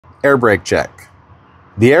air brake check.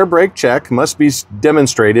 The air brake check must be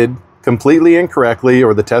demonstrated completely and correctly,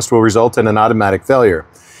 or the test will result in an automatic failure.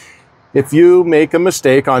 If you make a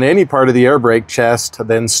mistake on any part of the air brake test,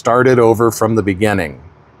 then start it over from the beginning.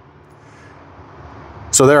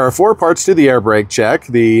 So there are 4 parts to the air brake check: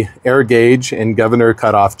 the air gauge and governor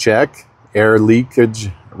cutoff check, air leakage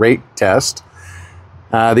rate test,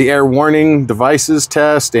 the air warning devices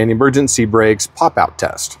test, and emergency brakes pop-out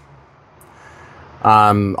test.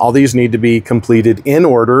 All these need to be completed in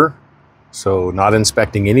order, so not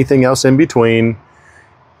inspecting anything else in between.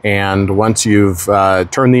 And once you've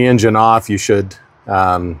turned the engine off, you should,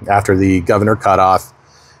 after the governor cutoff,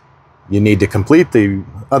 you need to complete the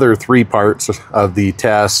other 3 parts of the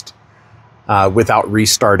test without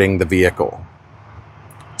restarting the vehicle.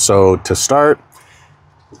 So to start,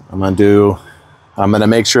 I'm gonna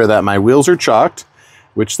make sure that my wheels are chocked,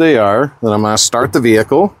 which they are. Then I'm gonna start the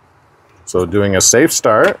vehicle. So doing a safe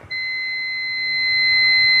start.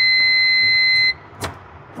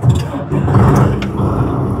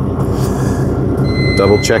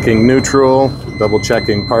 Double checking neutral, double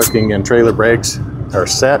checking parking and trailer brakes are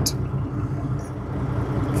set.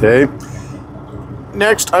 Okay.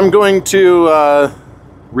 Next, I'm going to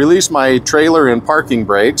release my trailer and parking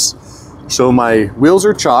brakes. So my wheels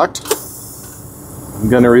are chocked. I'm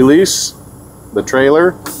going to release the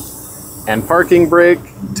trailer and parking brake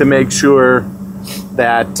to make sure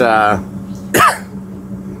that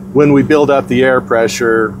when we build up the air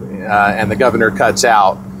pressure and the governor cuts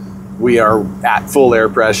out, we are at full air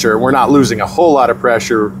pressure. We're not losing a whole lot of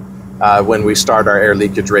pressure when we start our air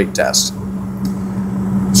leakage rate test.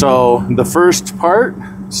 So the first part,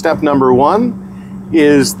 step number 1,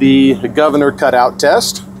 is the governor cutout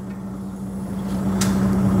test.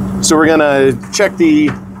 So we're gonna check the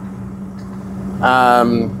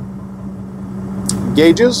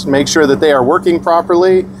gauges, make sure that they are working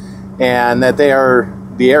properly and that the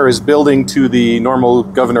air is building to the normal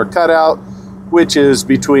governor cutout, which is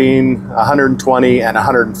between 120 and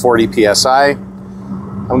 140 psi.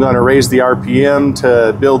 I'm going to raise the RPM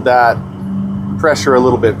to build that pressure a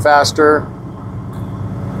little bit faster.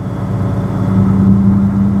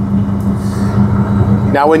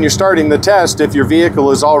 Now when you're starting the test, if your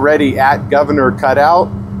vehicle is already at governor cutout,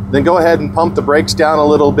 then go ahead and pump the brakes down a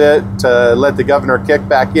little bit to let the governor kick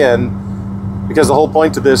back in, because the whole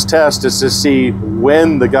point of this test is to see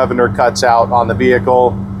when the governor cuts out on the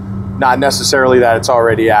vehicle, not necessarily that it's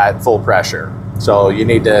already at full pressure. So you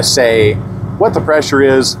need to say what the pressure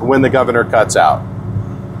is when the governor cuts out.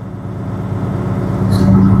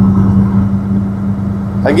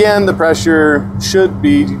 Again, the pressure should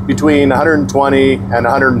be between 120 and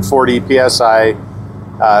 140 psi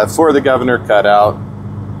for the governor cutout.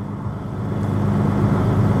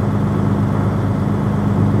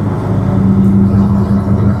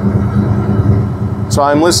 So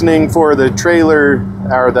I'm listening for the trailer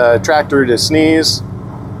or the tractor to sneeze,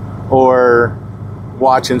 or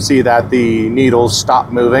watch and see that the needles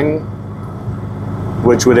stop moving,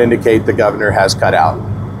 which would indicate the governor has cut out.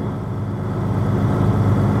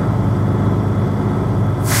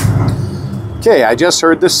 Okay, I just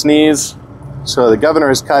heard the sneeze. So the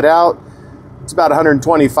governor is cut out. It's about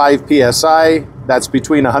 125 psi. That's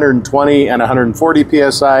between 120 and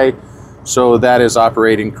 140 psi. So that is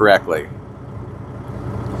operating correctly.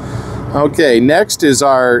 Okay, next is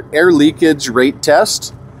our air leakage rate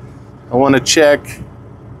test. I want to check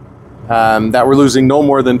that we're losing no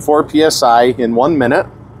more than 4 psi in 1 minute.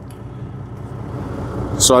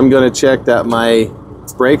 So I'm going to check that my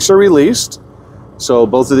brakes are released. So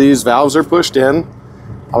both of these valves are pushed in.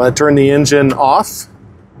 I'm going to turn the engine off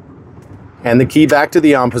and the key back to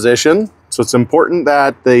the on position. So it's important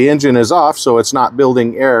that the engine is off so it's not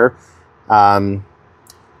building air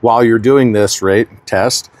while you're doing this rate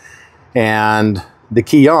test, and the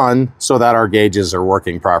key on so that our gauges are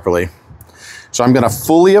working properly. So I'm going to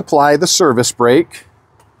fully apply the service brake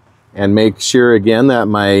and make sure again that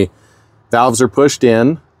my valves are pushed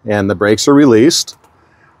in and the brakes are released.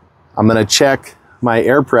 I'm going to check my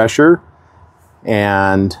air pressure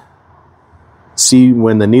and see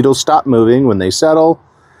when the needles stop moving, when they settle.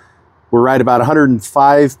 We're right about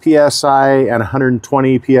 105 psi and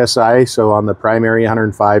 120 psi. So on the primary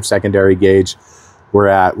 105, secondary gauge, we're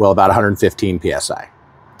at, well, about 115 psi.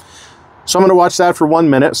 So I'm going to watch that for 1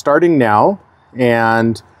 minute starting now,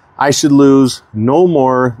 and I should lose no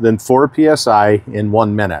more than 4 psi in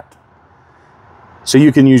 1 minute. So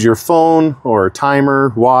you can use your phone or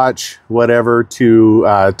timer, watch, whatever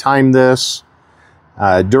to time this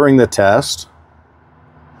during the test.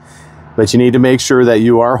 But you need to make sure that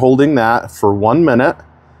you are holding that for 1 minute,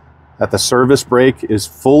 that the service brake is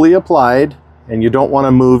fully applied, and you don't want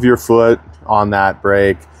to move your foot on that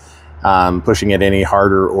brake, pushing it any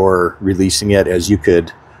harder or releasing it, as you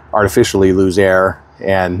could artificially lose air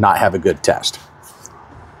and not have a good test.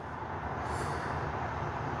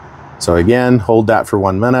 So again, hold that for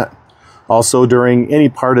 1 minute. Also, during any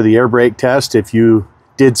part of the air brake test, if you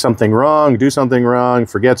did something wrong, do something wrong,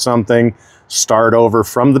 forget something, start over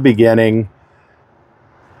from the beginning.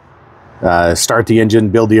 Start the engine,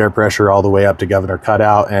 build the air pressure all the way up to governor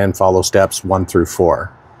cutout, and follow steps 1 through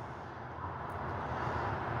 4.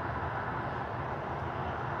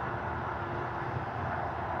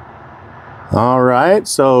 All right,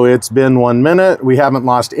 so it's been 1 minute. We haven't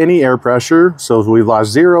lost any air pressure, so we've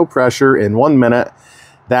lost 0 pressure in 1 minute.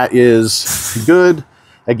 That is good.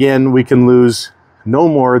 Again, we can lose no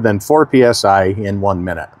more than 4 psi in 1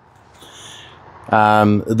 minute.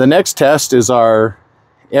 The next test is our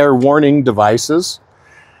air warning devices.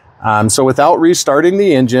 So without restarting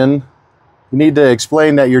the engine, you need to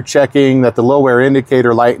explain that you're checking that the low air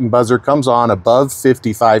indicator light and buzzer comes on above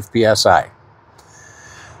 55 psi.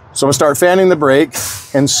 So I'm gonna start fanning the brake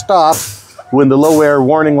and stop when the low air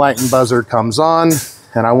warning light and buzzer comes on,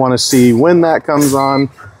 and I want to see when that comes on.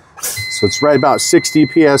 So it's right about 60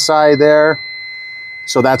 psi there.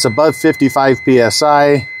 So that's above 55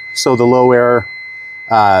 psi. So the low air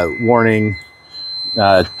warning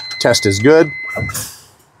test is good.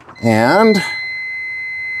 And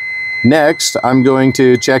next, I'm going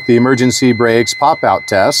to check the emergency brakes pop-out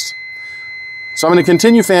test. So I'm going to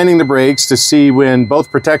continue fanning the brakes to see when both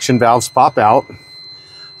protection valves pop out.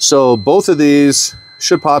 So both of these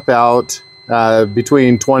should pop out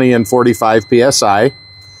between 20 and 45 psi.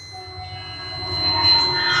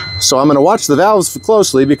 So I'm going to watch the valves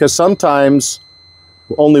closely, because sometimes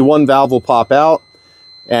only one valve will pop out.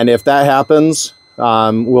 And if that happens,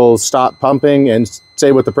 we'll stop pumping and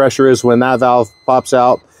say what the pressure is when that valve pops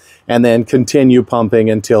out, and then continue pumping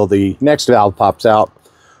until the next valve pops out.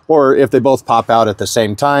 Or if they both pop out at the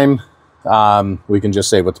same time, we can just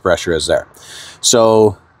say what the pressure is there.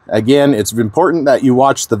 So again, it's important that you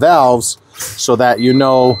watch the valves so that you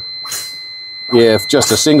know if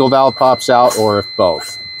just a single valve pops out or if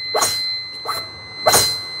both.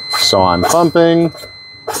 So I'm pumping.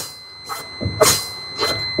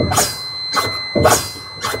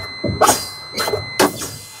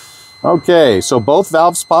 Okay, so both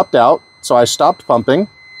valves popped out, so I stopped pumping.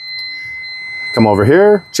 Come over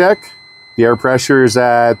here, check. The air pressure is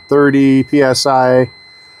at 30 psi,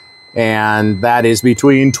 and that is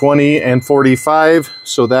between 20 and 45,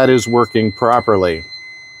 so that is working properly.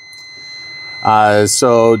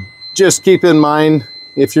 So just keep in mind,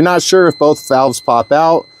 if you're not sure if both valves pop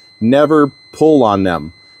out, never pull on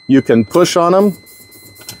them. You can push on them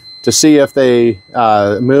to see if they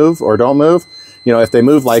move or don't move. You know, if they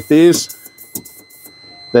move like these,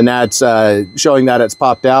 then that's showing that it's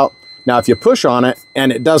popped out. Now, if you push on it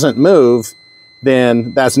and it doesn't move,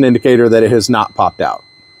 then that's an indicator that it has not popped out.